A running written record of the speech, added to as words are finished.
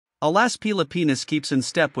Alas, Pilipinas keeps in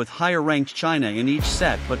step with higher-ranked China in each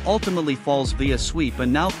set but ultimately falls via sweep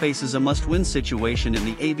and now faces a must-win situation in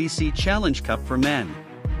the AVC Challenge Cup for men.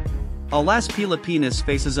 Alas, Pilipinas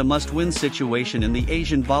faces a must-win situation in the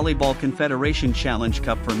Asian Volleyball Confederation Challenge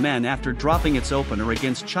Cup for men after dropping its opener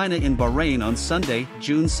against China in Bahrain on Sunday,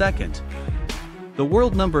 June 2nd. The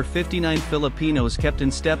world number 59 Filipinos kept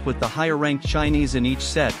in step with the higher-ranked Chinese in each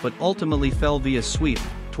set but ultimately fell via sweep,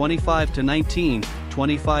 25-19,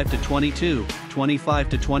 25-22,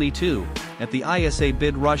 25-22, at the ISA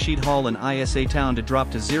Bid Rashid Hall in ISA Town to drop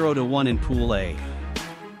to 0-1 in Pool A.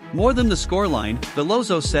 More than the scoreline,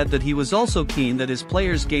 Veloso said that he was also keen that his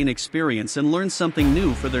players gain experience and learn something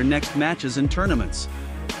new for their next matches and tournaments.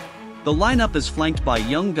 The lineup is flanked by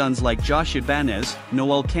young guns like Josh Ibanez,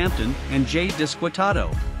 Noel Campton, and Jay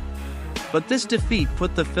Disquitado. But this defeat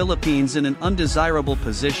put the Philippines in an undesirable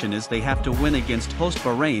position as they have to win against host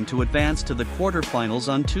Bahrain to advance to the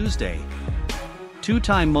quarterfinals on Tuesday.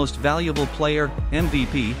 Two-time Most Valuable Player,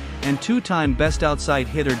 MVP, and two-time Best Outside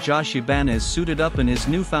Hitter Josh Ibanez suited up in his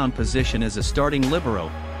newfound position as a starting libero,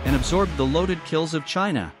 and absorbed the loaded kills of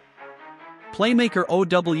China. Playmaker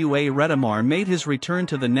Owa Retamar made his return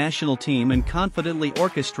to the national team and confidently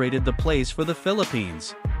orchestrated the plays for the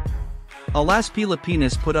Philippines. Alas,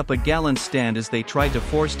 Pilipinas put up a gallant stand as they tried to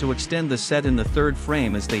force to extend the set in the third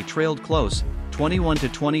frame as they trailed close,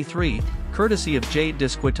 21-23, courtesy of Jade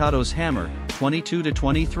Disquitado's hammer,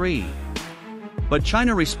 22-23. But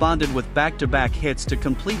China responded with back-to-back hits to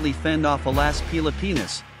completely fend off Alas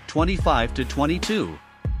Pilipinas, 25-22.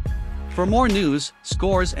 For more news,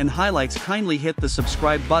 scores and highlights, kindly hit the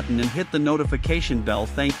subscribe button and hit the notification bell.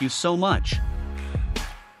 Thank you so much.